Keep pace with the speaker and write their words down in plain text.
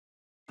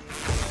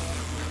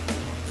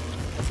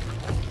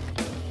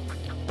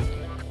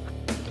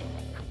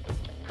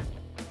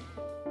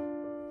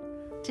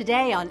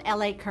Today on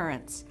LA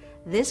Currents,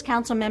 this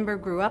council member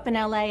grew up in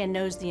LA and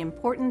knows the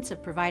importance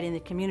of providing the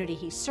community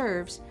he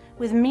serves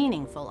with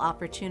meaningful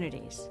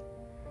opportunities.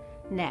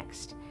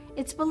 Next,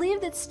 it's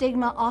believed that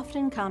stigma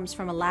often comes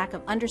from a lack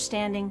of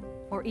understanding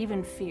or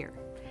even fear.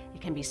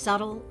 It can be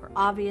subtle or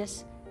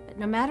obvious, but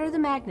no matter the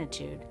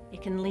magnitude,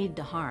 it can lead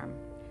to harm.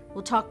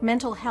 We'll talk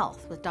mental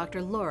health with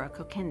Dr. Laura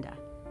Kokinda.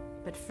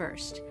 But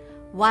first,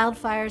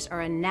 wildfires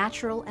are a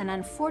natural and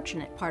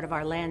unfortunate part of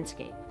our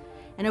landscape,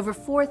 and over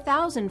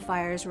 4,000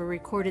 fires were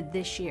recorded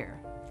this year.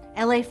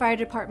 LA Fire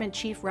Department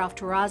Chief Ralph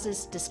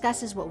Terrazas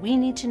discusses what we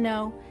need to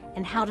know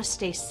and how to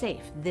stay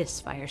safe this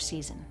fire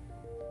season.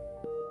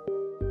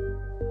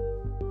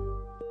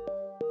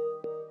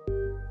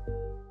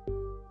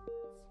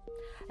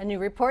 A new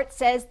report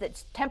says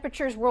that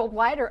temperatures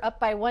worldwide are up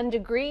by 1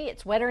 degree.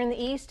 It's wetter in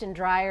the east and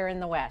drier in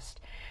the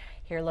west.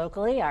 Here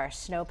locally, our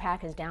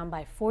snowpack is down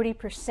by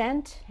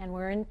 40%, and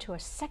we're into a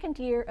second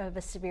year of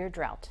a severe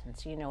drought, and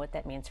so you know what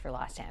that means for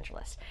Los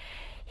Angeles.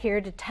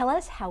 Here to tell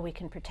us how we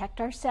can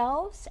protect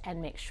ourselves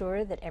and make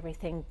sure that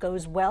everything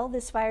goes well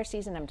this fire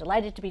season, I'm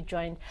delighted to be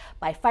joined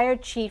by Fire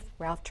Chief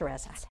Ralph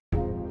Terrazas.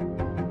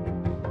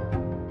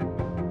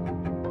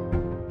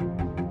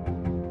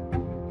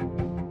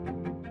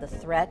 The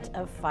threat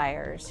of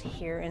fires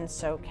here in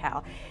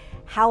SoCal,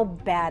 how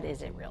bad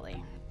is it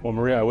really? Well,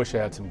 Maria, I wish I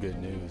had some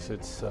good news.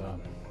 It's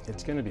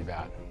going to be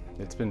bad.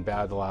 It's been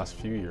bad the last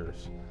few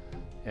years,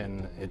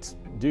 and it's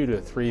due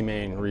to three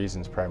main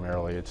reasons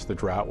primarily. It's the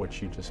drought,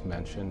 which you just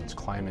mentioned, it's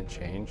climate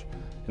change,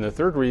 and the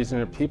third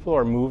reason is people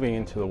are moving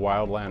into the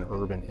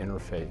wildland-urban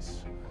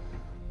interface.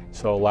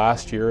 So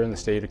last year in the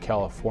state of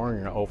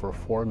California, over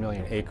 4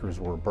 million acres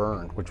were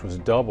burned, which was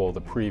double the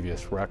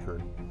previous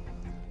record.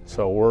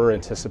 So we're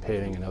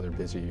anticipating another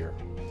busy year.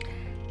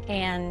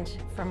 And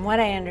from what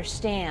I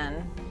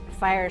understand,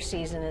 fire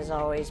season has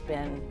always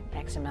been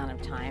X amount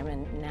of time,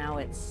 and now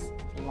it's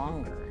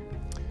longer.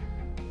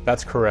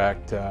 That's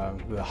correct.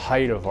 The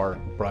height of our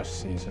brush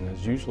season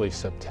is usually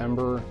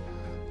September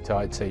to,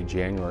 I'd say,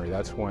 January.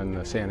 That's when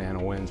the Santa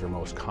Ana winds are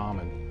most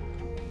common.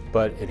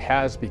 But it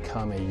has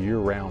become a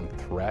year-round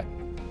threat.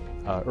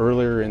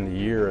 Earlier in the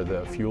year,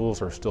 the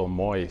fuels are still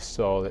moist,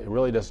 so it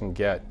really doesn't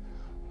get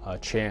a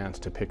chance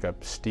to pick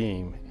up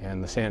steam,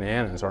 and the Santa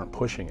Anas aren't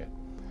pushing it.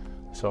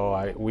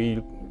 So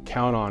we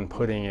count on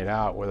putting it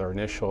out with our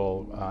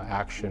initial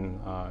action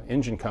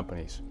engine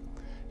companies,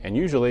 and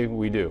usually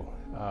we do.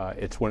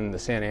 It's when the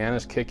Santa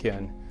Anas kick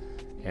in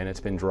and it's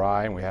been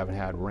dry and we haven't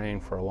had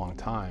rain for a long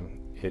time,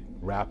 it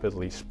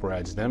rapidly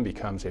spreads, then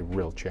becomes a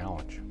real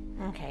challenge.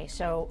 Okay,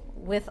 so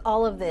with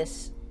all of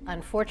this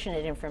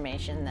unfortunate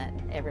information that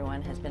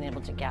everyone has been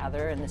able to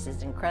gather, and this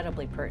is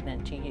incredibly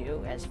pertinent to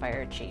you as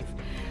Fire Chief,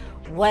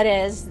 what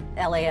is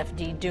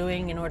LAFD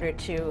doing in order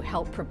to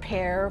help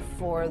prepare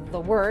for the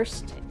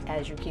worst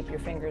as you keep your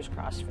fingers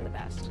crossed for the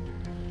best?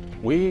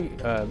 We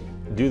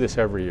do this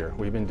every year.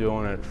 We've been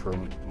doing it for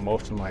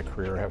most of my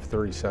career. I have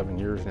 37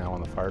 years now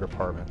in the fire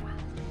department.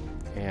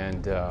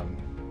 And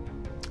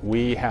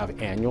we have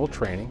annual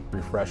training,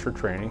 refresher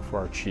training for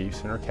our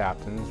chiefs and our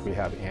captains. We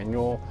have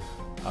annual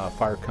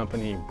fire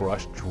company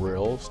brush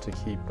drills to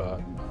keep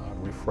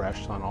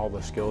refreshed on all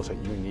the skills that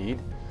you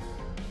need.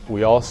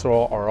 We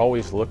also are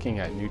always looking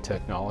at new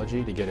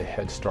technology to get a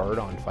head start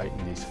on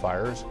fighting these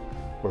fires.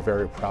 We're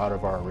very proud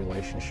of our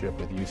relationship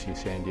with UC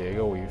San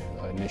Diego. We've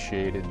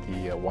initiated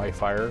the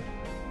wildfire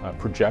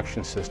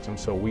projection system,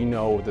 so we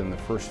know within the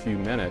first few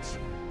minutes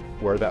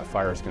where that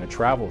fire is going to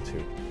travel to.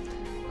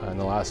 In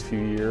the last few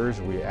years,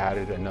 we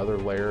added another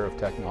layer of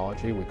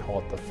technology. We call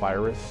it the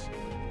FIRUS.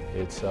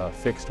 It's a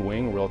fixed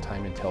wing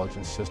real-time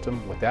intelligence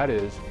system. What that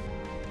is,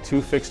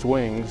 two fixed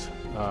wings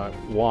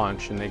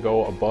launch and they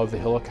go above the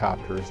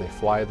helicopters, they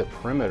fly the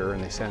perimeter,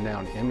 and they send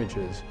down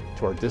images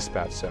to our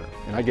dispatch center.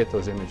 And I get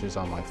those images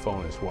on my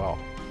phone as well.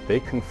 They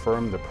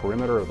confirm the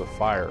perimeter of the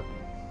fire,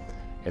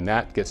 and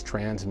that gets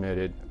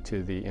transmitted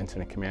to the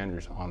incident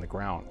commanders on the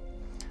ground.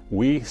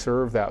 We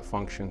serve that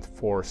function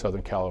for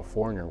Southern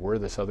California. We're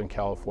the Southern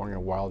California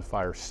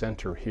Wildfire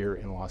Center here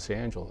in Los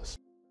Angeles.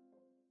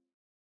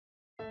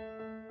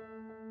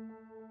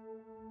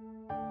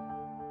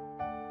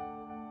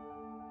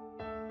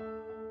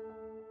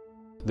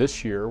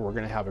 This year, we're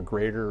going to have a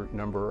greater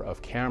number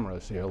of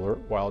cameras, the alert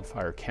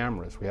wildfire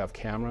cameras. We have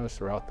cameras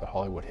throughout the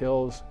Hollywood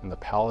Hills and the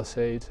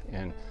Palisades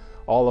and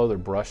all other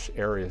brush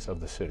areas of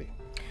the city.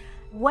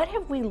 What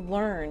have we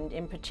learned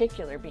in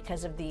particular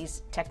because of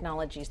these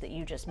technologies that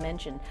you just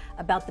mentioned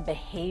about the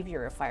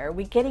behavior of fire? Are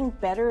we getting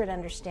better at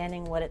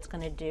understanding what it's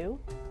going to do?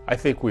 I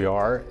think we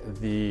are.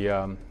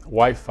 The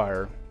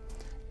wildfire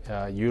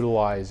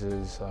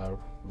utilizes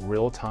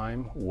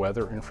real-time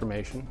weather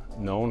information,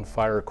 known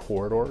fire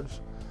corridors,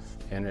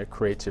 and it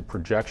creates a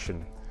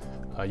projection.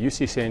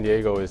 UC San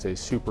Diego is a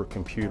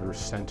supercomputer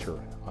center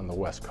on the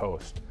West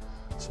Coast.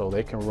 So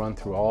they can run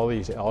through all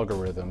these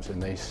algorithms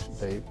and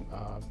they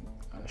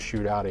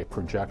shoot out a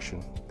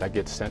projection that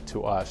gets sent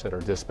to us at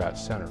our dispatch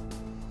center.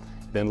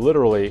 Then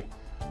literally,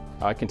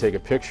 I can take a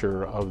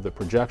picture of the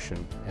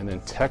projection and then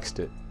text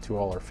it to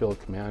all our field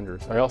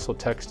commanders. I also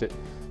text it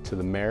to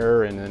the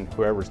mayor and then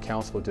whoever's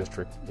council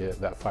district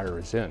that fire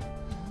is in.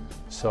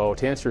 So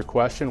to answer your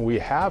question, we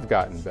have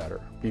gotten better.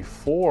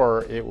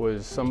 Before, it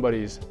was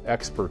somebody's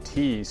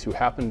expertise who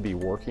happened to be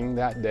working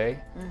that day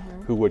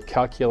who would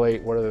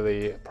calculate what are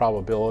the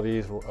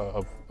probabilities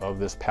of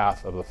this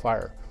path of the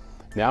fire.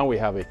 Now we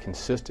have a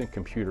consistent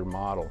computer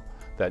model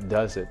that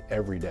does it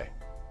every day.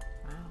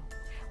 Wow.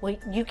 Well,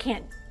 you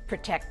can't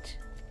protect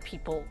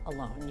people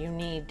alone. You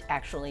need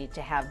actually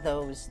to have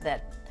those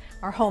that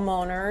are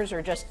homeowners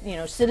or just, you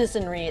know,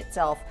 citizenry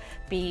itself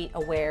be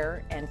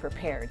aware and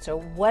prepared.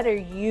 So what are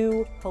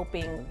you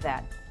hoping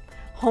that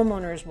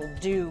homeowners will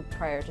do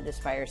prior to this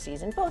fire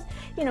season, both,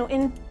 you know,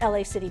 in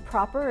LA City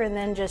proper and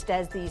then just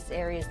as these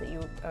areas that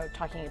you are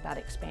talking about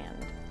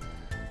expand?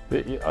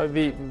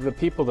 The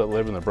people that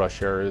live in the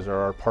brush areas are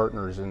our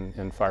partners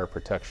in fire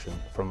protection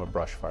from a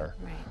brush fire.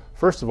 Right.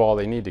 First of all,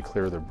 they need to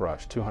clear their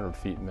brush, 200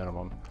 feet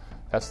minimum.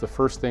 That's the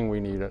first thing we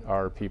need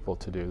our people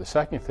to do. The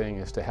second thing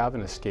is to have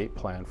an escape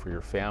plan for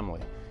your family.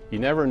 You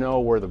never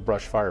know where the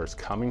brush fire is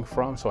coming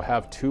from, so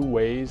have 2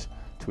 ways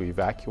to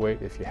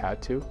evacuate if you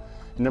had to.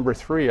 And number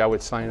 3, I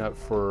would sign up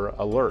for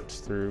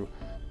alerts through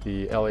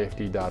the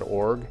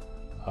LAFD.org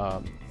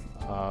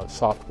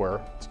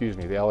software,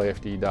 the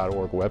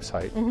LAFD.org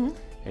website.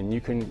 And you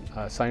can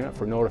sign up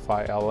for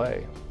Notify LA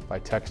by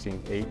texting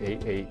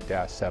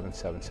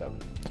 888-777.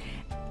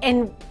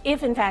 And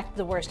if in fact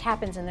the worst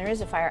happens and there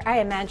is a fire, I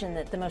imagine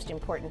that the most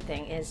important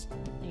thing is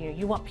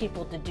you want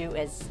people to do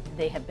as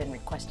they have been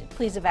requested.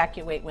 Please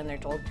evacuate when they're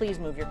told. Please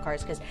move your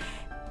cars, because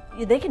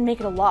they can make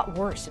it a lot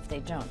worse if they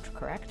don't,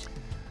 correct?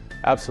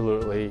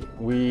 Absolutely.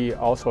 We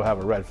also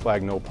have a red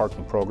flag no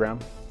parking program.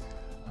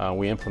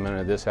 We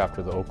implemented this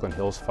after the Oakland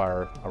Hills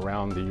fire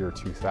around the year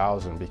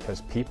 2000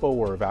 because people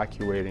were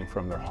evacuating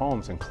from their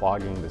homes and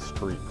clogging the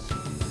streets.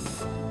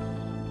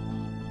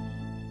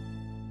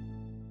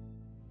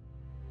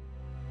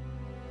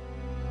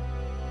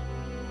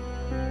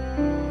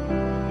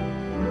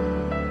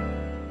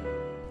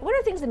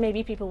 Things that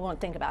maybe people won't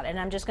think about, and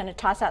I'm just going to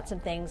toss out some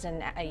things,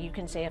 and you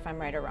can say if I'm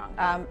right or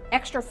wrong.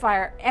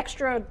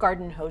 Extra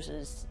garden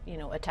hoses, you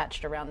know,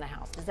 attached around the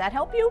house. Does that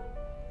help you?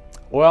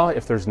 Well,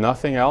 if there's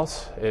nothing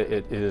else,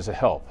 it is a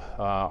help.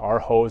 Our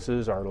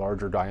hoses are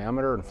larger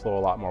diameter and flow a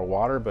lot more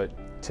water, but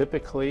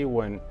typically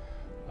when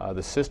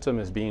the system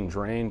is being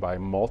drained by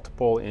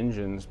multiple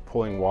engines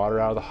pulling water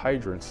out of the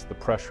hydrants, the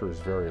pressure is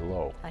very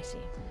low. I see.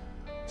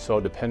 So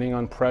depending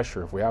on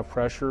pressure, if we have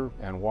pressure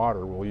and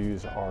water, we'll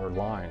use our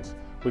lines.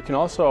 We can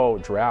also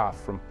draft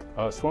from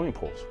swimming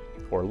pools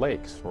or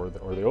lakes or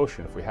the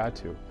ocean if we had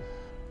to.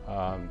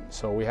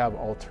 So we have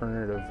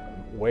alternative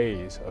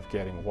ways of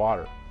getting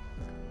water.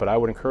 But I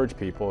would encourage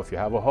people, if you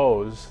have a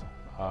hose,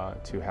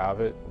 to have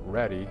it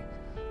ready.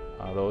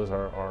 Those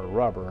are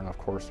rubber, and of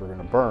course they're going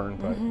to burn,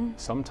 but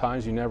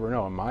sometimes you never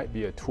know. It might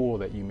be a tool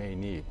that you may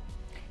need.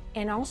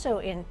 And also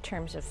in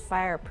terms of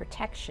fire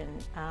protection,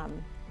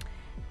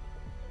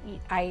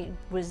 I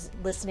was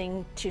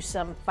listening to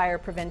some fire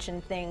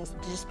prevention things,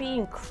 just be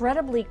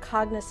incredibly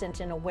cognizant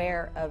and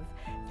aware of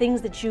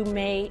things that you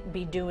may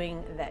be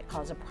doing that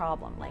cause a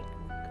problem, like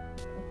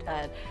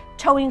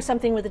towing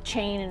something with a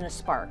chain and a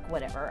spark,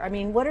 whatever. I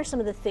mean, what are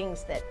some of the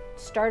things that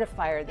start a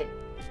fire that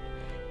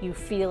you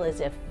feel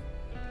as if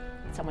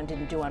someone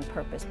didn't do on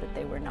purpose, but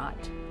they were not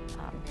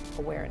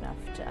aware enough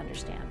to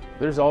understand?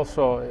 There's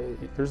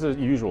the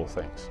usual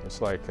things.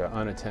 It's like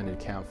unattended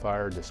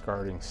campfire,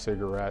 discarding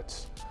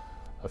cigarettes.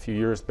 A few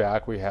years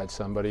back, we had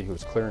somebody who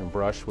was clearing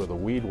brush with a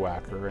weed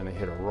whacker and they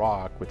hit a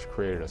rock, which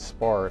created a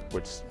spark,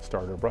 which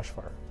started a brush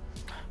fire.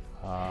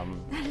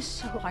 That is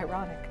so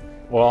ironic.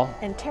 Well,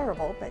 and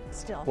terrible, but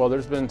still. Well,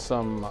 there's been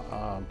some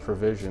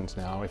provisions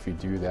now. If you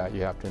do that,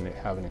 you have to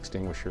have an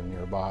extinguisher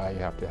nearby. You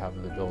have to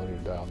have the ability to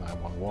dial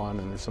 911,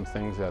 and there's some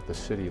things that the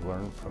city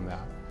learned from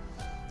that.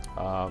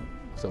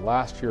 So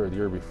last year or the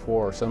year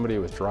before, somebody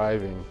was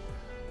driving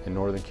in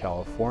Northern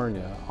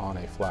California on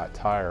a flat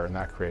tire, and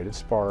that created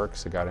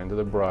sparks. It got into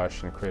the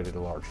brush and created a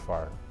large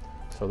fire.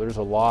 So there's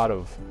a lot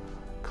of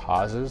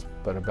causes,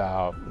 but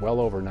about well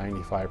over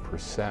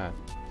 95%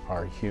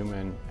 are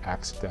human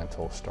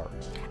accidental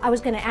starts. I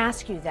was going to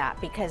ask you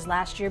that because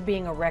last year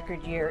being a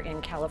record year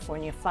in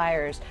California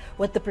fires,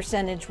 what the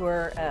percentage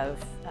were of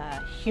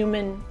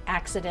human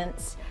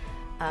accidents,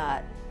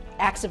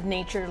 acts of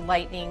nature,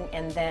 lightning,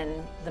 and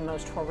then the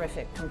most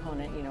horrific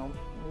component, you know,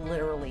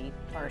 literally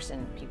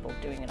arson, people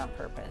doing it on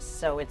purpose.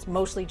 So it's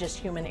mostly just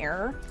human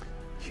error?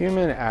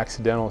 Human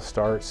accidental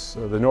starts.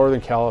 The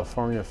Northern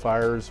California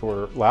fires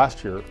were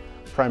last year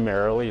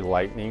primarily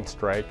lightning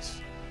strikes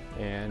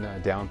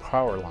and down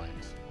power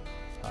lines.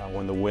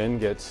 When the wind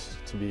gets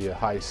to be a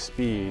high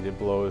speed, it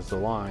blows the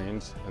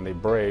lines and they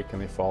break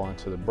and they fall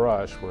into the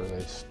brush where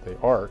they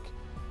arc,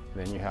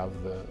 and then you have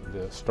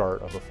the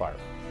start of a fire.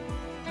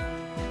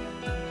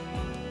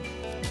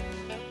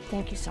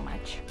 Thank you so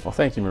much. Well,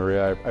 thank you,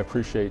 Maria. I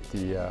appreciate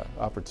the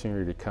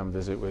opportunity to come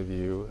visit with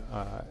you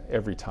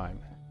every time.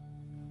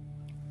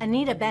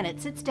 Anita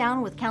Bennett sits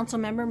down with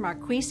Councilmember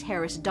Marqueece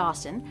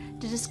Harris-Dawson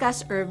to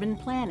discuss urban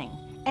planning,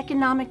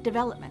 economic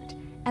development,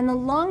 and the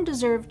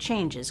long-deserved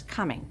changes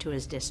coming to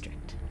his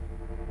district.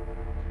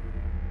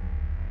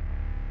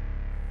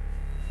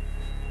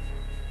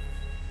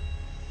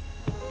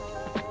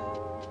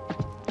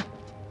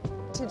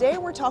 Today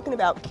we're talking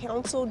about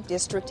Council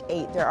District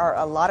 8. There are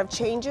a lot of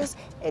changes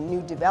and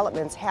new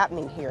developments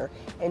happening here.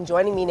 And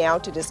joining me now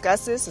to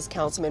discuss this is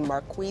Councilman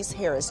Marqueece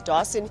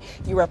Harris-Dawson.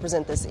 You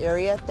represent this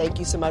area. Thank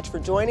you so much for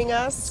joining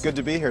us. It's good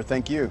to be here.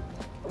 Thank you.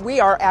 We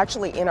are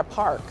actually in a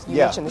park. You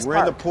mentioned this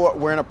park.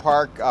 We're in a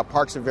park.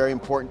 Parks are very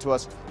important to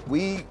us.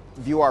 We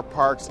view our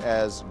parks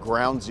as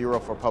ground zero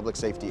for public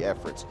safety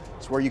efforts.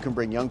 It's where you can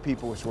bring young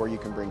people, it's where you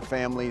can bring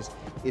families,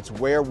 it's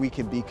where we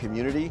can be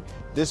community.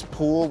 This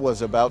pool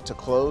was about to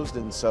close,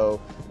 and so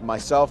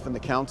myself and the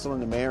council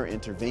and the mayor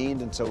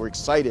intervened, and so we're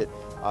excited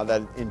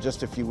that in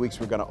just a few weeks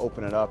we're going to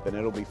open it up, and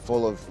it'll be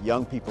full of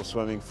young people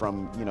swimming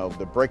from,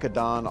 the break of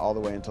dawn all the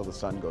way until the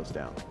sun goes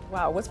down.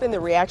 Wow, what's been the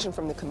reaction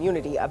from the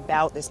community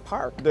about this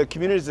park? The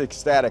community is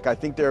ecstatic. I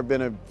think there have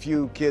been a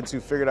few kids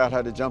who figured out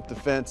how to jump the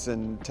fence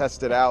and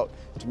test it out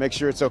to make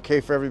sure it's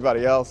okay for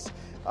everybody else.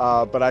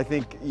 But I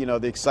think,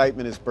 the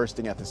excitement is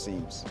bursting at the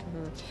seams.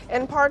 Mm-hmm.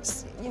 And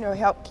parks,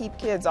 help keep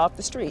kids off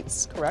the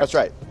streets, correct? That's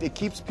right. It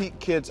keeps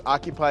kids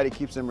occupied, it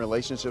keeps them in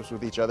relationships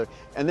with each other.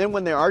 And then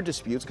when there are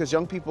disputes, because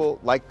young people,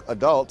 like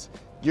adults,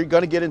 you're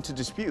going to get into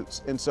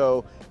disputes. And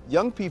so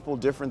young people,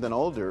 different than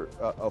older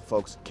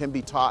folks, can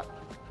be taught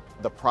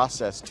the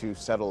process to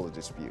settle a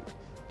dispute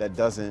that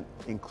doesn't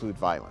include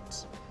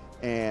violence.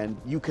 And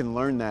you can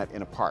learn that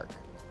in a park,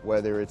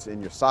 whether it's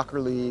in your soccer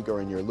league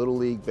or in your little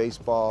league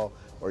baseball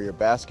or your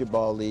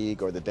basketball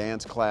league or the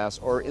dance class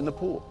or in the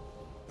pool.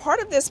 Part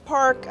of this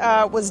park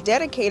was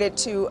dedicated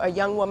to a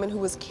young woman who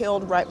was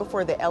killed right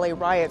before the LA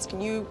riots.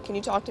 Can you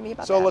talk to me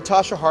about that? So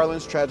LaTosha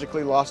Harlins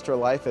tragically lost her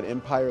life at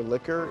Empire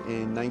Liquor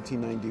in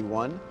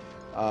 1991.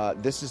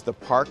 This is the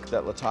park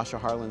that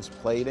LaTosha Harlins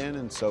played in,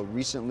 and so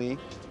recently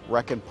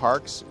Rec and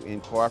Parks,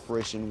 in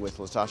cooperation with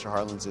LaTosha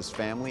Harlins'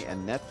 family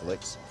and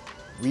Netflix,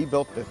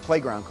 rebuilt the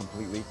playground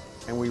completely,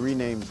 and we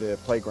renamed the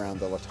playground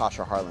the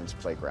LaTosha Harlins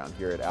Playground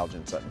here at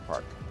Algin Sutton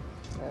Park.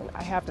 And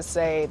I have to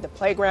say, the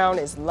playground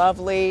is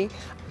lovely.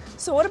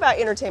 So what about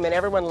entertainment?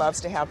 Everyone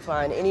loves to have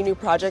fun. Any new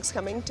projects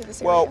coming to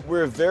this area? Well,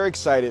 we're very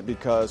excited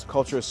because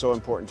culture is so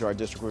important to our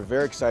district. We're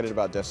very excited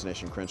about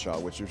Destination Crenshaw,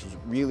 which is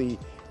really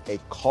a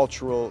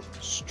cultural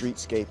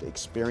streetscape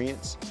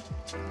experience.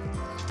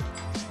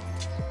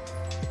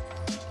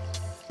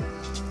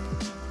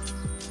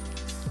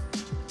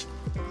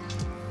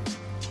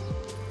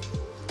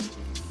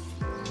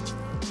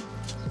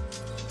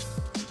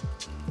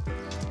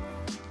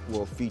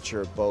 Will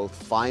feature both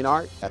fine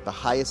art at the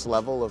highest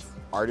level of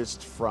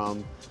artists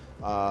from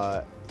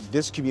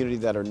this community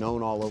that are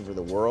known all over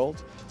the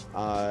world.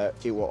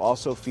 It will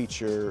also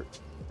feature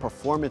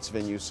performance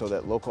venues so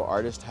that local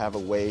artists have a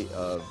way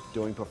of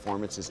doing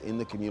performances in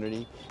the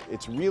community.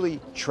 It's really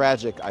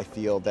tragic, I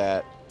feel,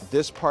 that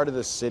this part of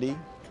the city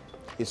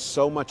is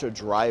so much a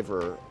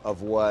driver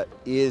of what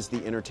is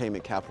the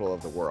entertainment capital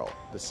of the world,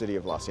 the city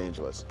of Los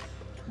Angeles.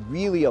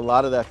 Really, a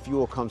lot of that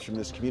fuel comes from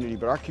this community,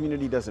 but our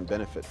community doesn't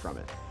benefit from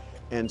it.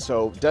 And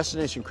so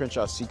Destination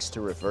Crenshaw seeks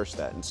to reverse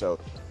that. And so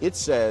it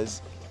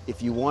says,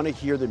 if you want to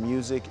hear the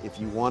music,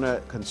 if you want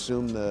to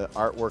consume the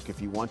artwork,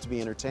 if you want to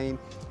be entertained,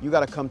 you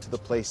got to come to the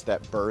place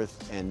that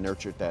birthed and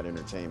nurtured that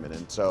entertainment.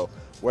 And so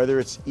whether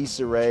it's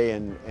Issa Rae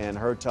and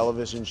her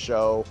television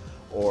show,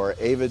 or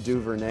Ava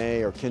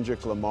DuVernay or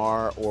Kendrick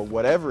Lamar, or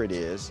whatever it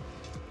is,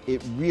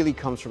 it really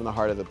comes from the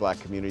heart of the Black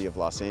community of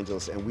Los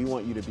Angeles, and we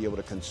want you to be able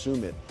to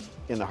consume it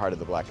in the heart of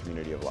the Black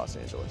community of Los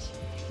Angeles.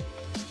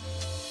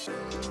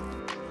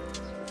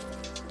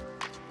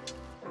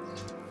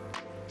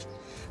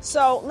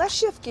 So let's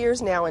shift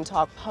gears now and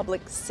talk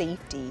public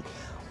safety.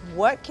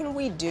 What can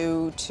we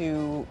do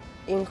to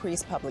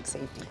increase public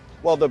safety?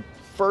 Well, the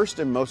first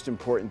and most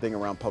important thing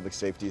around public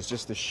safety is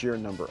just the sheer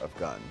number of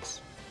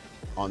guns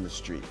on the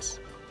streets.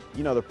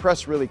 The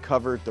press really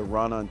covered the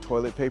run on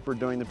toilet paper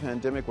during the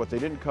pandemic. What they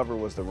didn't cover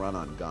was the run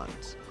on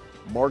guns.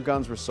 More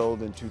guns were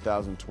sold in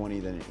 2020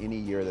 than in any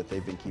year that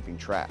they've been keeping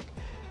track.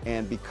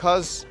 And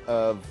because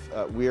of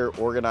we're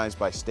organized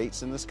by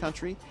states in this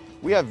country,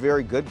 we have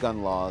very good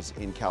gun laws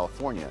in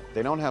California.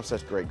 They don't have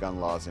such great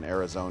gun laws in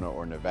Arizona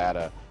or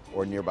Nevada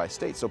or nearby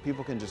states. So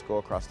people can just go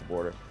across the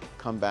border,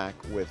 come back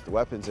with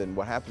weapons, and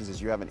what happens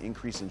is you have an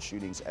increase in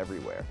shootings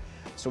everywhere.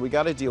 So we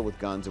got to deal with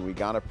guns, and we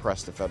got to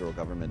press the federal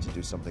government to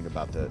do something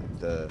about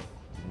the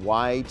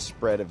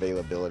widespread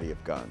availability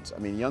of guns. I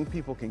mean, young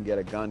people can get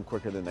a gun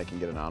quicker than they can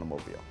get an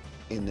automobile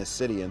in this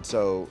city, and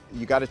so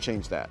you got to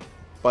change that.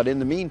 But in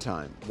the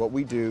meantime, what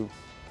we do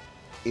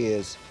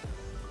is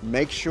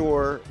make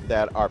sure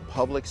that our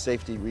public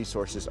safety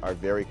resources are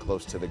very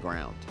close to the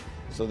ground.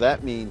 So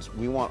that means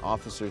we want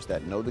officers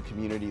that know the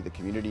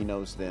community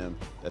knows them,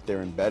 that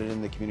they're embedded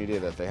in the community,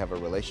 that they have a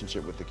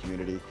relationship with the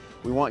community.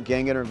 We want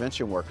gang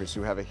intervention workers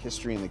who have a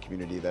history in the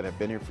community, that have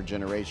been here for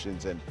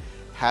generations and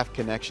have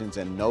connections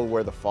and know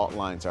where the fault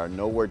lines are,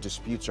 know where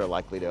disputes are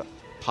likely to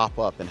pop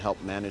up, and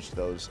help manage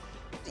those.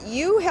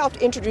 You helped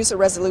introduce a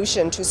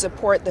resolution to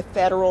support the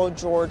federal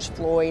George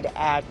Floyd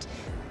Act.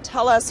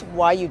 Tell us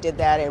why you did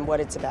that and what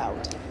it's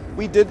about.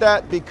 We did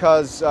that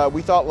because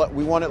we thought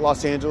we wanted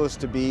Los Angeles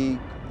to be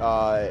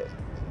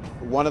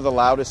one of the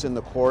loudest in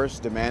the chorus,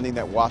 demanding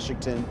that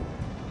Washington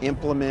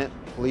implement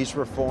police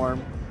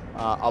reform.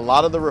 A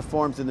lot of the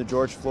reforms in the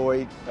George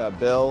Floyd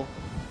bill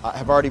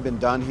have already been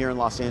done here in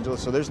Los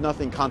Angeles, so there's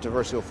nothing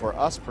controversial for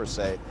us per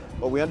se,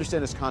 but we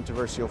understand it's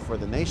controversial for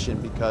the nation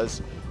because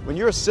when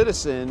you're a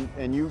citizen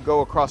and you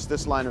go across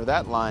this line or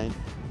that line,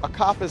 a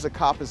cop is a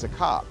cop is a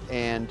cop,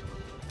 and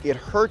it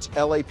hurts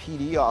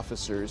LAPD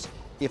officers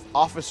if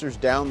officers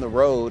down the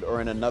road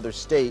or in another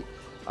state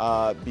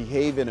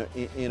behave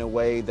in a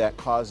way that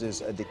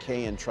causes a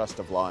decay in trust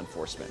of law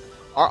enforcement.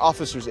 Our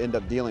officers end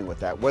up dealing with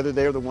that, whether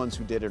they're the ones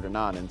who did it or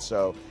not. And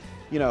so,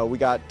 you know, we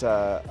got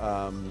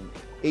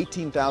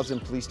 18,000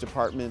 police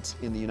departments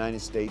in the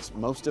United States.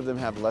 Most of them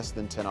have less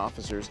than 10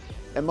 officers,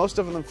 and most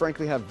of them,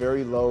 frankly, have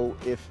very low,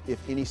 if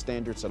any,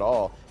 standards at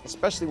all,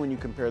 especially when you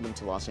compare them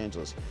to Los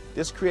Angeles.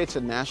 This creates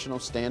a national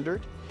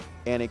standard,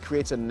 and it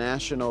creates a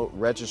national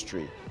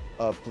registry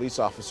of police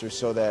officers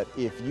so that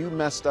if you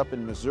messed up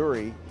in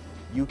Missouri,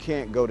 you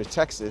can't go to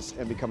Texas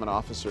and become an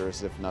officer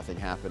as if nothing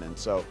happened. And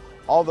so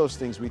all those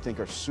things we think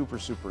are super,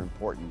 super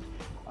important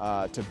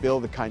to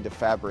build the kind of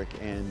fabric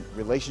and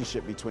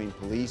relationship between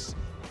police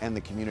and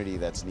the community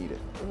that's needed.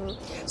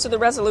 Mm-hmm. So the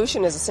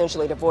resolution is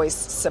essentially to voice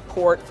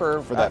support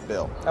for that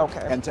bill.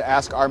 Okay. And to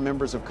ask our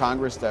members of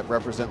Congress that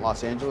represent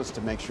Los Angeles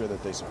to make sure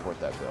that they support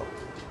that bill.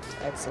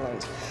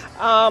 Excellent.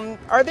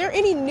 Are there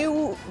any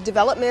new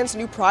developments,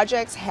 new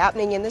projects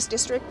happening in this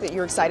district that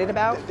you're excited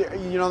about?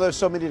 You know, there's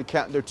so many to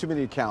count. There are too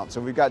many to count.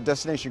 So we've got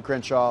Destination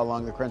Crenshaw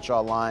along the Crenshaw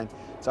line.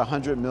 It's a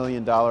 $100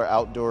 million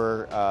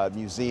outdoor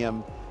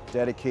museum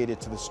dedicated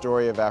to the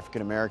story of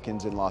African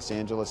Americans in Los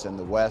Angeles and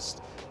the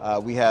West.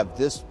 We have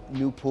this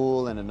new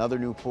pool and another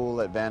new pool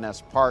at Van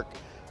Ness Park,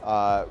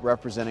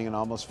 representing an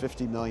almost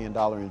 $50 million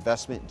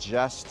investment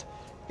just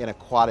in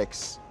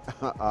aquatics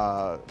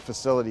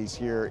facilities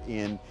here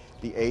in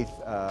the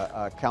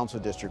 8th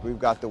Council District. We've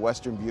got the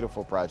Western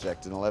Beautiful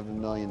Project, an $11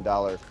 million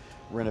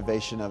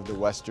renovation of the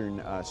Western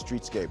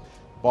streetscape.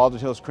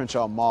 Baldwin Hills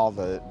Crenshaw Mall,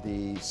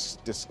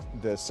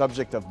 the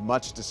subject of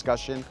much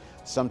discussion,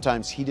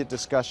 sometimes heated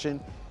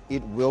discussion.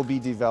 It will be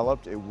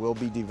developed. It will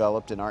be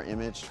developed in our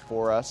image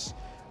for us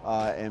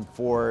and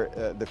for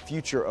the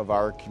future of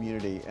our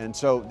community. And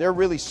so there are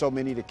really so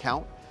many to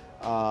count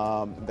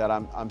that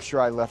I'm sure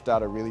I left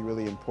out a really,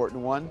 really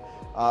important one.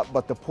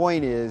 But the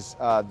point is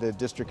the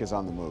district is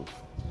on the move.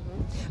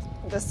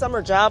 Mm-hmm. The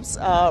summer jobs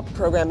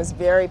program is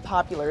very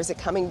popular. Is it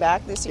coming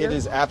back this year? It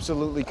is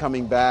absolutely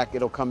coming back.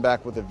 It'll come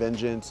back with a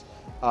vengeance.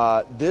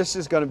 This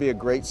is going to be a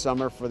great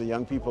summer for the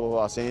young people of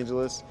Los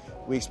Angeles.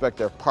 We expect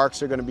their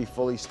parks are going to be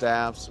fully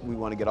staffed. We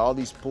want to get all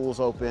these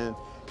pools open.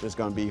 There's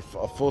going to be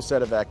a full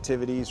set of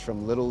activities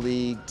from Little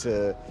League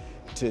to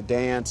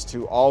dance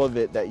to all of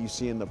it that you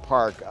see in the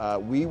park.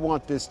 We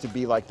want this to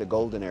be like the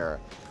golden era.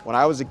 When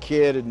I was a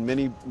kid, and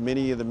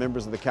many of the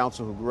members of the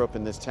council who grew up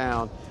in this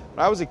town,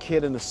 when I was a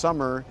kid in the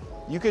summer,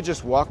 you could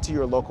just walk to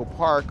your local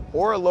park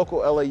or a local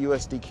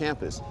LAUSD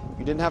campus.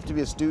 You didn't have to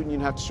be a student, you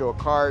didn't have to show a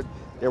card.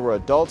 There were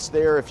adults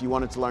there. If you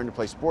wanted to learn to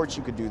play sports,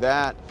 you could do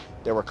that.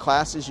 There were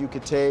classes you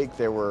could take.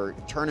 There were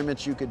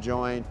tournaments you could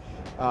join.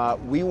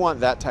 We want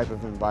that type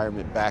of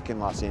environment back in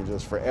Los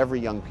Angeles for every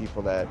young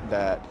people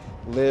that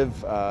live,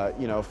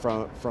 you know,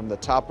 from the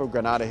top of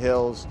Granada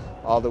Hills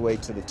all the way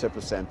to the tip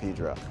of San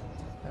Pedro.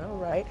 All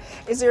right.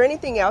 Is there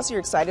anything else you're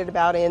excited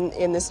about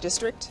in this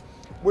district?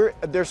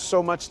 There's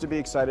so much to be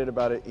excited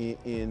about it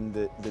in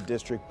the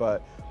district,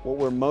 but what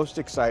we're most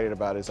excited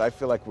about is I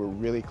feel like we're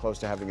really close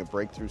to having a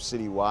breakthrough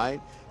citywide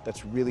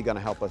that's really going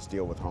to help us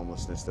deal with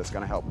homelessness, that's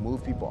going to help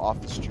move people off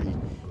the street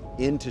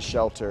into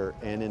shelter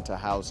and into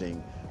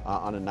housing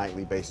on a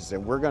nightly basis.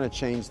 And we're going to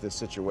change the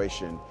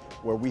situation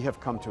where we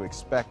have come to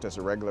expect as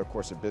a regular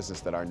course of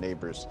business that our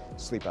neighbors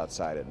sleep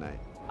outside at night.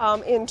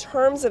 In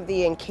terms of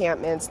the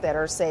encampments that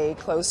are, say,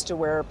 close to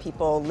where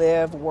people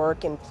live,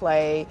 work, and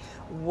play,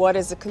 what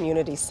is the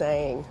community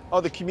saying?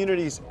 Oh, the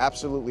community's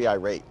absolutely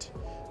irate.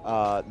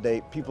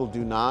 People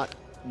do not,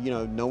 you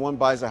know, no one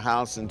buys a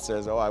house and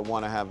says, oh, I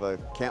want to have a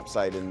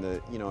campsite in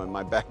in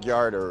my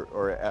backyard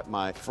or at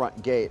my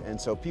front gate.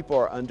 And so people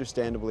are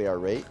understandably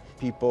irate.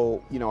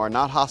 People, are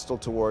not hostile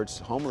towards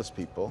homeless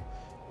people,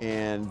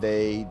 and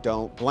they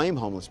don't blame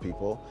homeless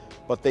people,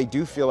 but they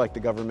do feel like the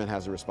government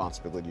has a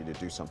responsibility to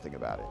do something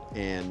about it.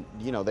 And,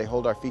 they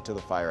hold our feet to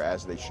the fire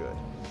as they should.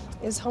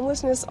 Is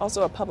homelessness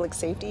also a public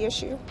safety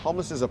issue?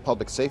 Homelessness is a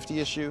public safety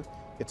issue.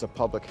 It's a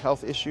public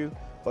health issue.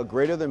 But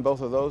greater than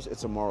both of those,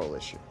 it's a moral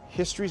issue.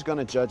 History's going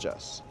to judge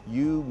us.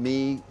 You,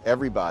 me,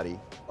 everybody.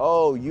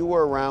 Oh, you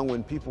were around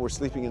when people were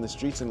sleeping in the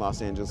streets in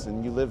Los Angeles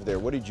and you lived there.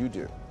 What did you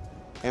do?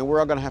 And we're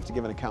all going to have to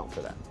give an account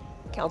for that.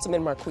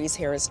 Councilman Marqueece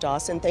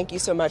Harris-Dawson, thank you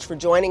so much for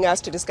joining us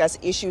to discuss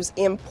issues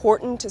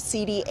important to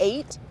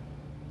CD8.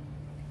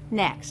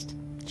 Next,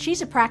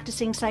 she's a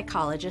practicing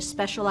psychologist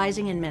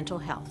specializing in mental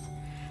health.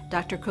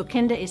 Dr.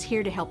 Kokinda is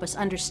here to help us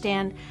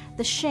understand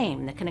the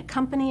shame that can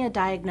accompany a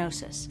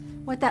diagnosis,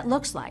 what that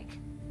looks like,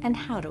 and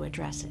how to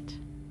address it.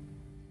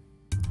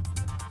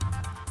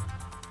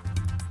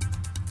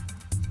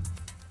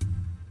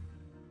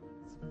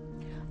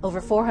 Over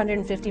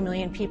 450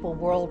 million people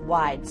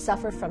worldwide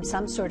suffer from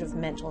some sort of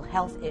mental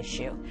health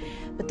issue,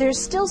 but there's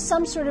still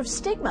some sort of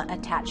stigma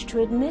attached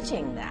to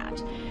admitting that.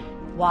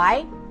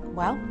 Why?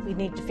 Well, we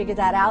need to figure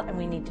that out and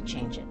we need to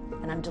change it.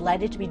 And I'm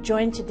delighted to be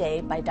joined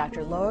today by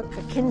Dr.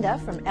 Kokinda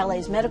from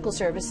LA's Medical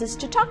Services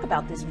to talk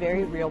about this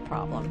very real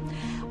problem.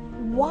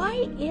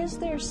 Why is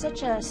there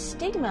such a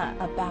stigma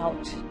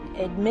about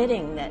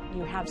admitting that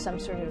you have some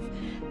sort of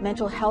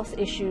mental health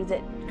issue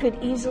that could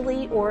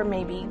easily or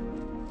maybe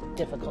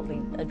difficultly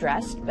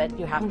addressed, but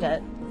you have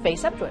to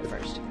face up to it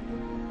first?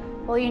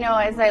 Well, you know,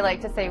 as I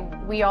like to say,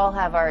 we all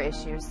have our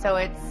issues, so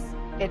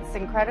it's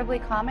incredibly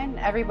common.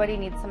 Everybody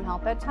needs some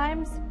help at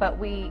times, but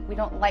we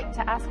don't like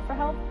to ask for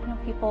help. You know,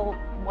 people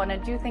want to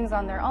do things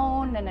on their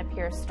own and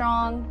appear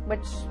strong,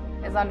 which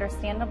is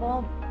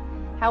understandable.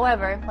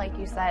 However, like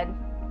you said,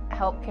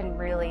 help can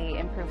really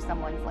improve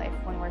someone's life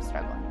when we're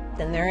struggling.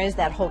 Then there is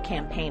that whole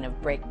campaign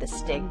of Break the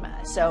Stigma.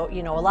 So,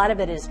 you know, a lot of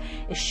it is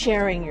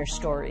sharing your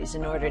stories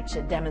in order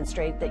to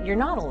demonstrate that you're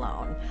not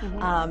alone.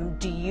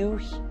 Do you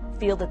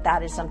feel that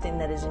that is something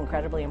that is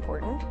incredibly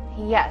important?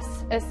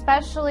 Yes,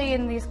 especially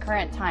in these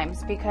current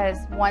times, because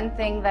one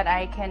thing that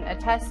I can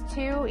attest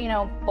to, you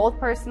know, both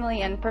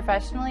personally and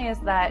professionally, is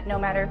that no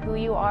matter who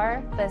you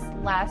are, this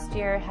last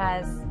year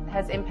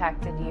has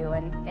impacted you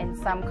in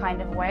some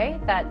kind of way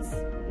that's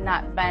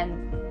not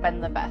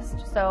been the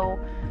best. So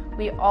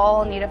we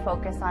all need to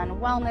focus on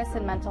wellness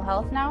and mental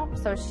health now.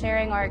 So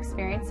sharing our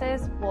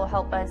experiences will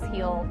help us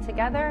heal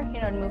together, you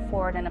know, and move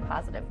forward in a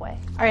positive way.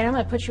 All right, I'm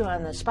going to put you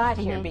on the spot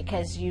here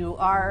because you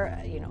are,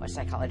 you know, a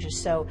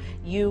psychologist. So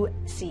you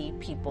see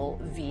people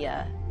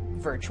via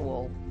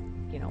virtual,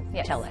 you know,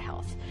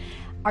 telehealth.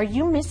 Are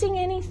you missing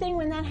anything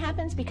when that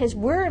happens? Because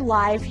we're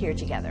live here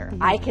together.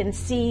 I can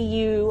see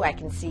you, I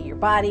can see your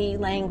body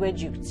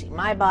language, you can see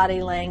my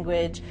body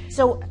language.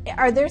 So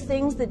are there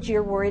things that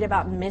you're worried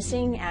about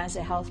missing as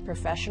a health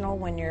professional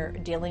when you're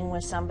dealing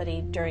with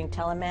somebody during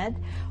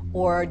telemed?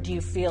 Or do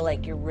you feel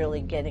like you're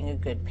really getting a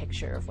good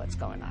picture of what's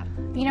going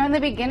on? You know, in the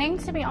beginning,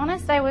 to be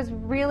honest, I was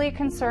really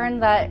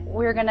concerned that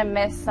we're going to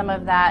miss some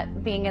of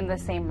that being in the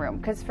same room.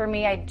 Because for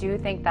me, I do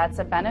think that's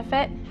a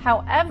benefit.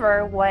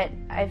 However, what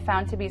I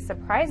found to be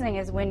surprising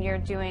is when you're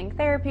doing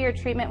therapy or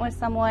treatment with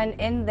someone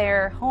in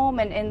their home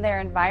and in their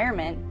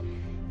environment,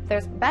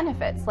 there's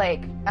benefits.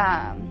 Like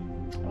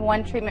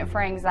one treatment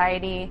for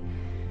anxiety,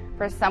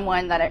 for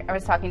someone that I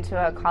was talking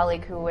to a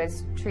colleague who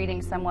was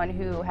treating someone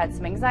who had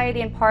some anxiety,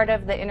 and part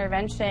of the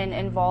intervention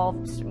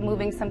involved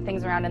moving some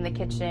things around in the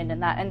kitchen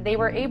and they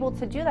were able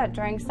to do that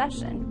during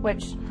session,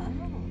 which,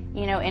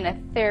 you know, in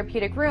a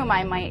therapeutic room,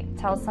 I might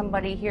tell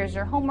somebody, here's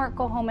your homework,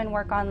 go home and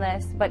work on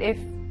this. But if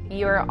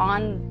you're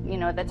on, you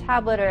know, the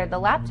tablet or the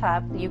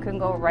laptop, you can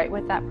go right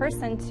with that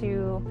person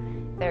to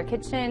their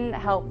kitchen,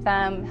 help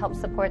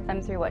support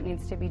them through what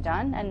needs to be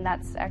done, and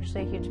that's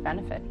actually a huge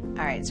benefit.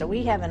 All right, so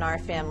we have in our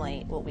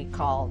family what we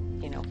call,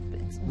 you know,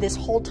 this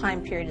whole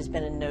time period has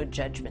been a no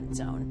judgment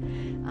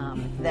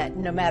zone. That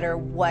no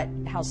matter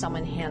how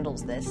someone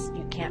handles this,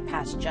 you can't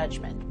pass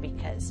judgment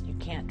because you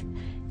can't,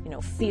 you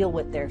know, feel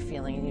what they're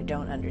feeling and you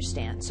don't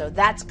understand. So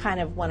that's kind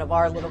of one of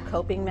our little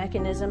coping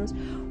mechanisms.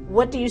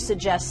 What do you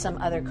suggest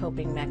some other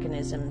coping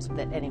mechanisms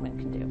that anyone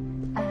can do?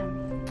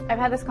 I've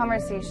had this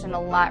conversation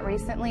a lot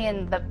recently,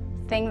 and the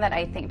thing that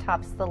I think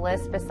tops the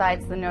list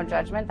besides the no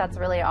judgment, that's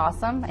really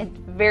awesome. It's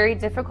very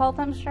difficult,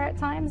 I'm sure, at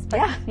times,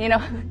 but you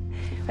know,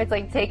 it's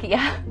like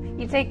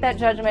you take that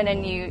judgment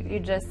and you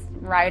just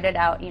ride it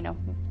out, you know.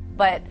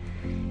 But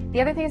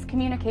the other thing is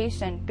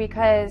communication,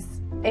 because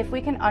if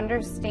we can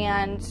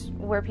understand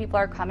where people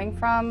are coming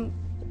from,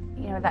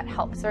 you know, that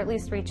helps, or at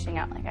least reaching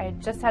out. Like I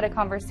just had a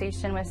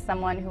conversation with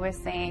someone who was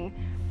saying,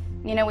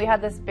 you know, we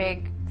had this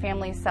big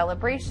family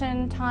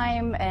celebration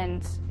time,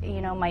 and,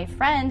 you know, my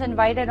friend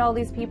invited all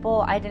these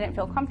people. I didn't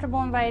feel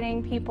comfortable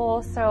inviting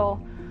people,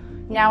 so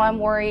now I'm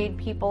worried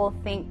people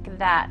think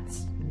that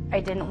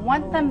I didn't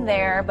want them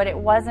there, but it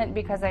wasn't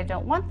because I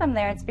don't want them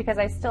there. It's because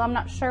I'm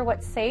not sure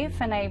what's safe,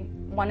 and I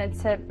wanted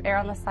to err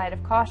on the side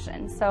of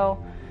caution.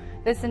 So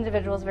this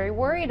individual is very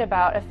worried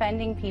about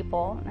offending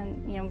people,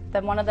 and, you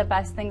know, one of the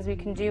best things we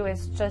can do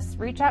is just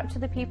reach out to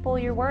the people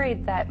you're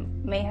worried that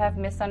may have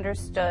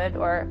misunderstood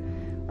or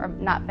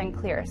not been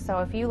clear. So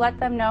if you let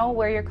them know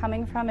where you're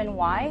coming from and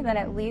why, then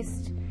at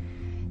least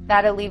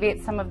that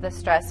alleviates some of the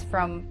stress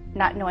from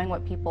not knowing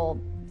what people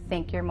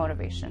think your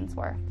motivations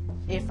were.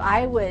 If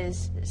I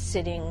was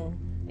sitting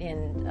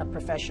in a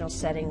professional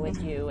setting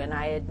with you and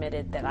I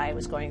admitted that I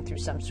was going through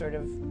some sort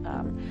of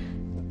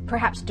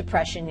perhaps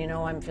depression, you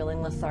know, I'm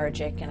feeling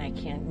lethargic and I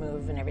can't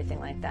move and everything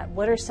like that,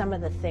 what are some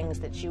of the things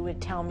that you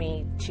would tell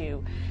me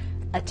to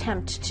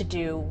attempt to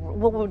do?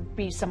 What would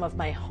be some of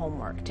my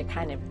homework to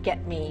kind of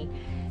get me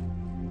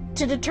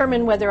to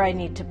determine whether I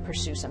need to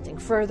pursue something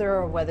further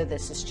or whether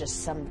this is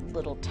just some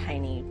little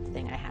tiny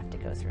thing I have to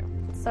go through?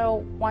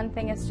 So one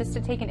thing is just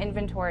to take an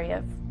inventory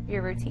of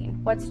your routine.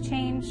 What's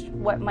changed?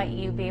 What might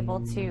you be able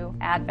to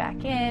add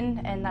back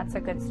in? And that's a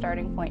good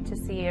starting point to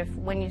see if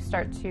when you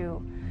start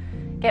to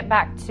get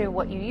back to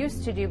what you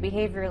used to do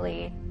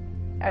behaviorally,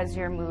 as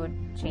your mood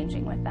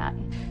changing with that.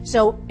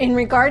 So in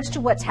regards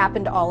to what's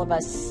happened to all of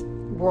us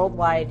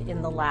worldwide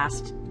in the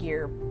last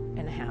year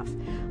and a half,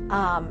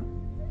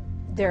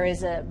 there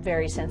is a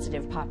very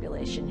sensitive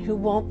population who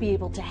won't be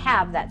able to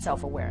have that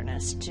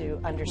self-awareness to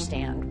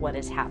understand what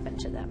has happened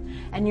to them.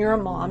 And you're a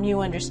mom,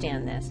 you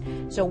understand this.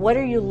 So what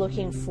are you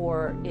looking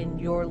for in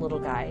your little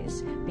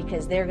guys?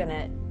 Because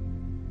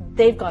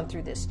they've gone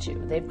through this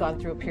too. They've gone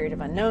through a period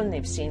of unknown.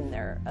 They've seen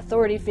their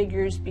authority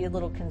figures be a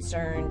little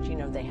concerned. You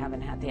know, they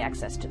haven't had the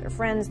access to their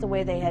friends the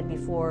way they had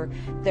before.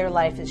 Their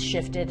life has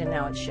shifted and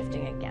now it's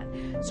shifting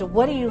again. So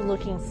what are you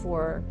looking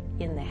for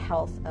in the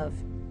health of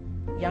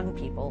young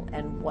people,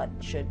 and what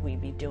should we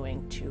be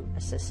doing to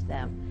assist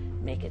them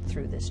make it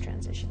through this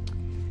transition?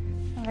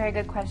 Very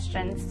good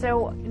question.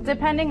 So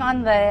depending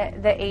on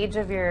the age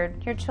of your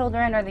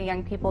children or the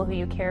young people who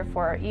you care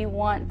for, you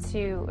want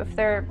to, if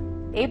they're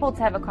able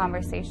to have a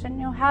conversation,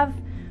 have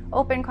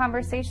open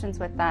conversations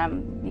with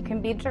them. You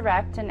can be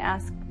direct and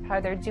ask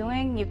how they're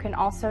doing. You can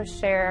also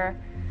share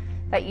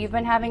that you've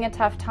been having a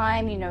tough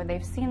time,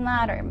 they've seen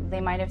that, or they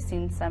might have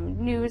seen some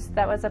news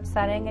that was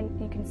upsetting, and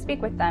you can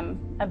speak with them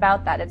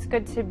about that. It's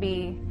good to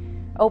be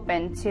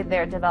open to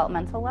their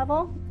developmental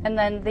level. And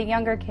then the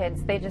younger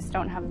kids, they just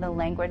don't have the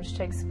language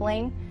to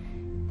explain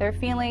their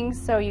feelings,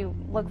 so you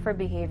look for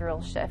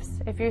behavioral shifts.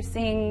 If you're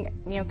seeing,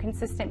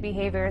 consistent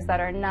behaviors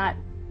that are not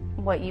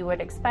what you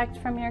would expect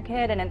from your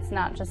kid, and it's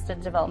not just a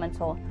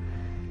developmental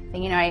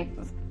thing, I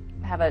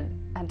have a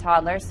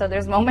toddler, so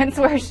there's moments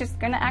where she's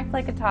going to act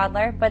like a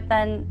toddler, but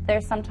then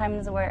there's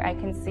sometimes where I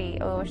can see,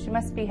 oh, she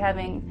must be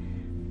having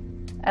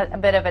a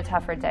bit of a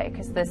tougher day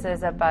because this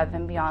is above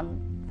and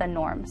beyond the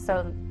norm.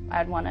 So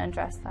I'd want to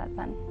address that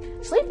then.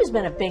 Sleep has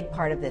been a big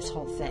part of this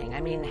whole thing. I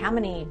mean, how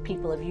many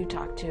people have you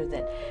talked to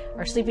that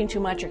are sleeping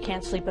too much or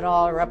can't sleep at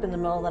all or up in the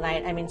middle of the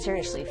night? I mean,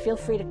 seriously, feel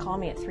free to call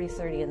me at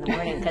 3:30 in the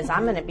morning because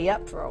I'm going to be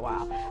up for a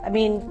while. I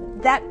mean,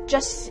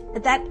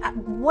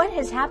 what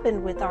has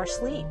happened with our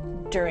sleep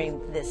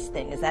during this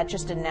thing? Is that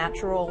just a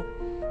natural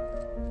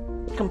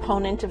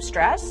component of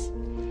stress?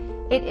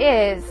 It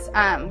is.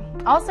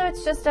 Also,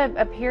 it's just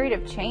a period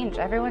of change.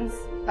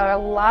 A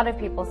lot of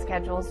people's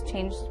schedules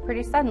changed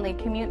pretty suddenly.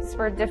 Commutes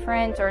were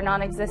different or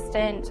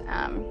non-existent,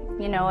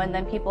 and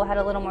then people had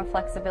a little more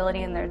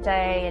flexibility in their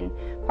day, and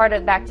part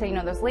of back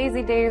to, those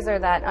lazy days or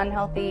that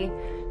unhealthy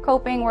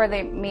coping where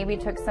they maybe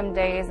took some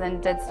days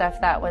and did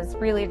stuff that was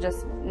really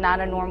just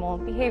not a normal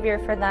behavior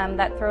for them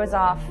that throws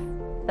off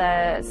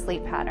the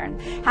sleep pattern.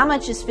 How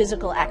much is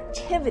physical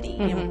activity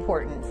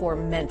important for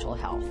mental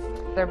health?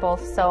 They're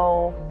both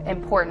so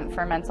important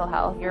for mental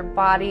health. Your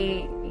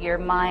body, your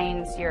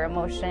mind, your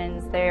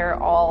emotions,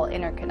 they're all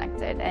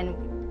interconnected. And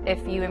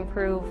if you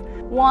improve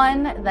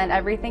one, then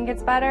everything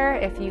gets better.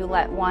 If you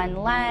let one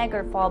lag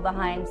or fall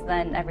behind,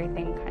 then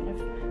everything kind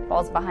of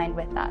falls behind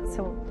with that.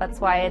 So that's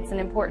why it's an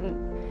important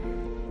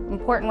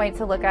way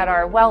to look at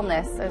our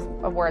wellness, is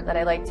a word that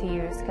I like to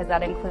use, because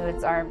that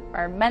includes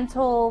our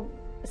mental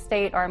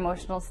state, our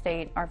emotional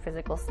state, our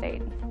physical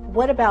state.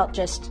 What about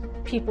just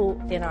people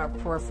in our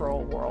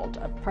peripheral world?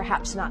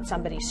 Perhaps not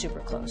somebody super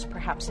close,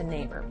 perhaps a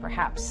neighbor,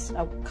 perhaps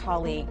a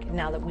colleague,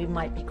 now that we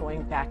might be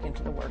going back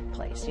into the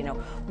workplace.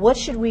 What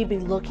should we be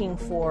looking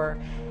for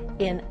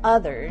in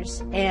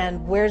others,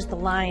 and where's the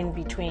line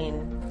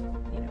between,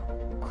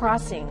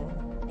 crossing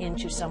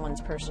into someone's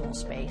personal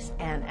space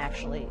and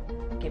actually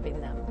giving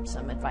them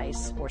some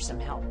advice or some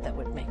help that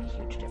would make a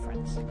huge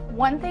difference?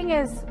 One thing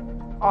is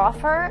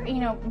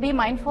be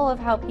mindful of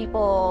how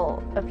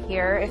people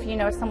appear. If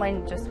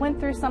someone just went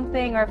through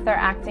something, or if they're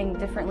acting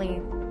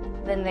differently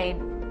than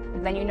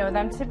you know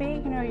them to be,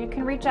 you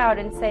can reach out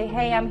and say,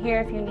 hey, I'm here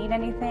if you need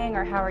anything,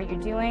 or how are you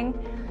doing?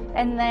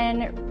 And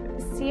then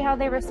see how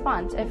they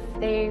respond. If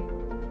they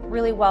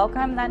really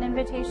welcome that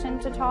invitation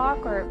to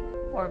talk or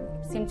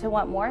seem to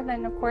want more,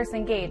 then of course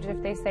engage.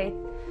 If they say,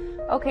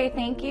 okay,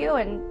 thank you,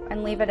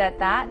 and leave it at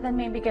that, then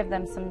maybe give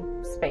them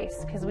some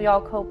space, because we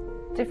all cope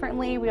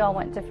differently. We all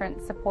want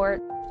different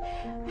support.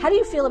 How do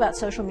you feel about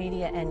social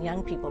media and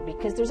young people?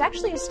 Because there's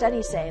actually a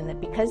study saying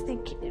that because the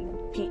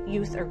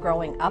youth are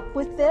growing up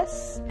with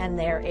this and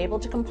they're able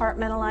to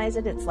compartmentalize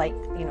it, it's like,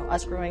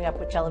 us growing up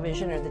with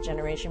television, or the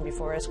generation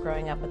before us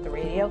growing up with the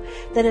radio,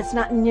 that it's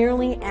not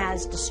nearly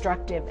as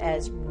destructive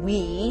as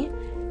we,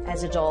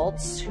 as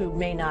adults who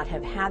may not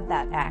have had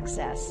that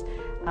access,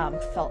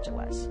 felt it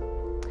was.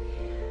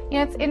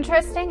 It's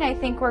interesting. I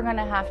think we're going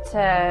to have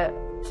to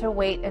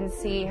wait and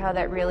see how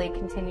that really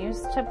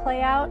continues to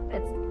play out.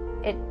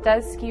 It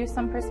does skew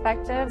some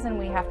perspectives, and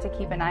we have to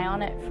keep an eye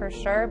on it for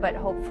sure, but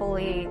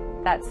hopefully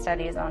that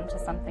study is on to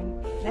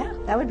something. Yeah,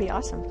 that would be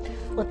awesome.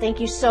 Well,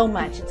 thank you so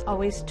much. It's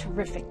always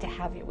terrific to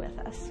have you with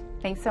us.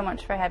 Thanks so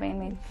much for having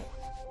me.